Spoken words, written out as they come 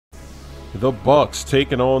The Bucks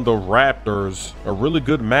taking on the Raptors. A really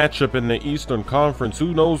good matchup in the Eastern Conference.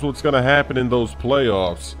 Who knows what's going to happen in those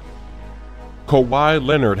playoffs? Kawhi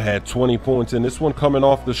Leonard had 20 points in this one coming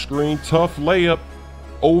off the screen. Tough layup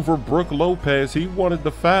over Brook Lopez. He wanted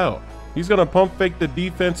the foul. He's going to pump fake the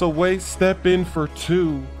defense away. Step in for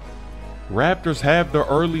two. Raptors have the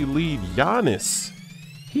early lead. Giannis,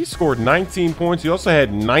 he scored 19 points. He also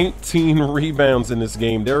had 19 rebounds in this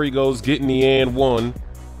game. There he goes, getting the and one.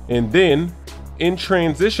 And then, in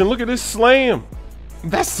transition, look at this slam.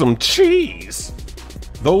 That's some cheese.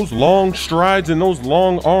 Those long strides and those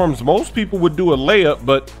long arms, most people would do a layup,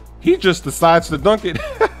 but he just decides to dunk it.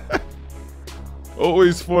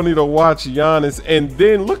 Always funny to watch Giannis. And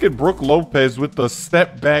then look at Brook Lopez with the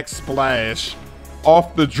step back splash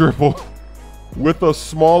off the dribble with a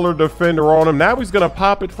smaller defender on him. Now he's going to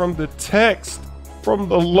pop it from the text, from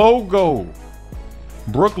the logo.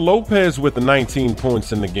 Brook Lopez with the 19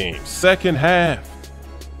 points in the game. Second half.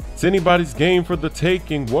 It's anybody's game for the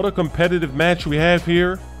taking. What a competitive match we have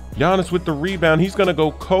here. Giannis with the rebound. He's going to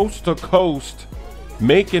go coast to coast,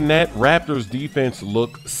 making that Raptors defense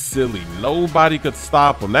look silly. Nobody could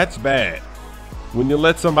stop him. That's bad when you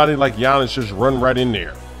let somebody like Giannis just run right in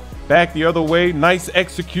there. Back the other way. Nice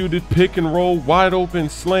executed pick and roll. Wide open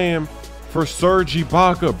slam for Serge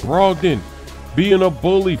Ibaka. Brogdon being a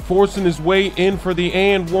bully, forcing his way in for the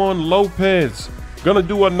and one. Lopez gonna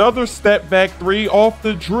do another step back three off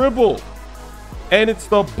the dribble. And it's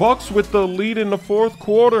the Bucks with the lead in the fourth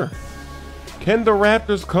quarter. Can the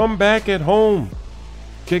Raptors come back at home?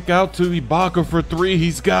 Kick out to Ibaka for three.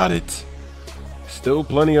 He's got it. Still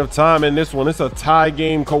plenty of time in this one. It's a tie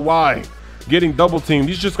game. Kawhi getting double teamed.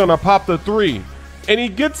 He's just gonna pop the three. And he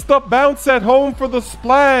gets the bounce at home for the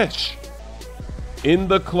splash. In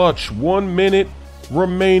the clutch, 1 minute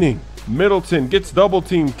remaining. Middleton gets double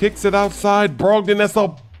teamed, kicks it outside. Brogdon, that's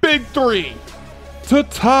a big three to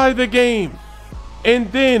tie the game.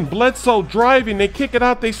 And then Bledsoe driving, they kick it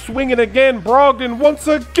out, they swing it again. Brogdon once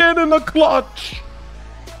again in the clutch.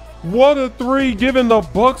 What a three, giving the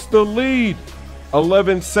Bucks the lead.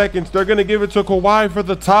 11 seconds, they're gonna give it to Kawhi for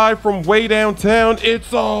the tie from way downtown.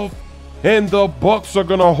 It's off, and the Bucks are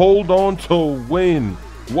gonna hold on to win.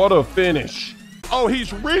 What a finish. Oh,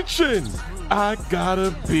 he's reaching. I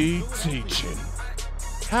gotta be teaching.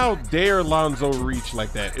 How dare Lonzo reach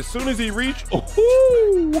like that? As soon as he reached,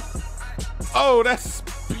 oh, that's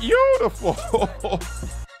beautiful.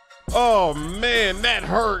 Oh man, that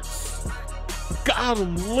hurts. Got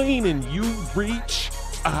him leaning, you reach,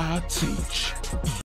 I teach.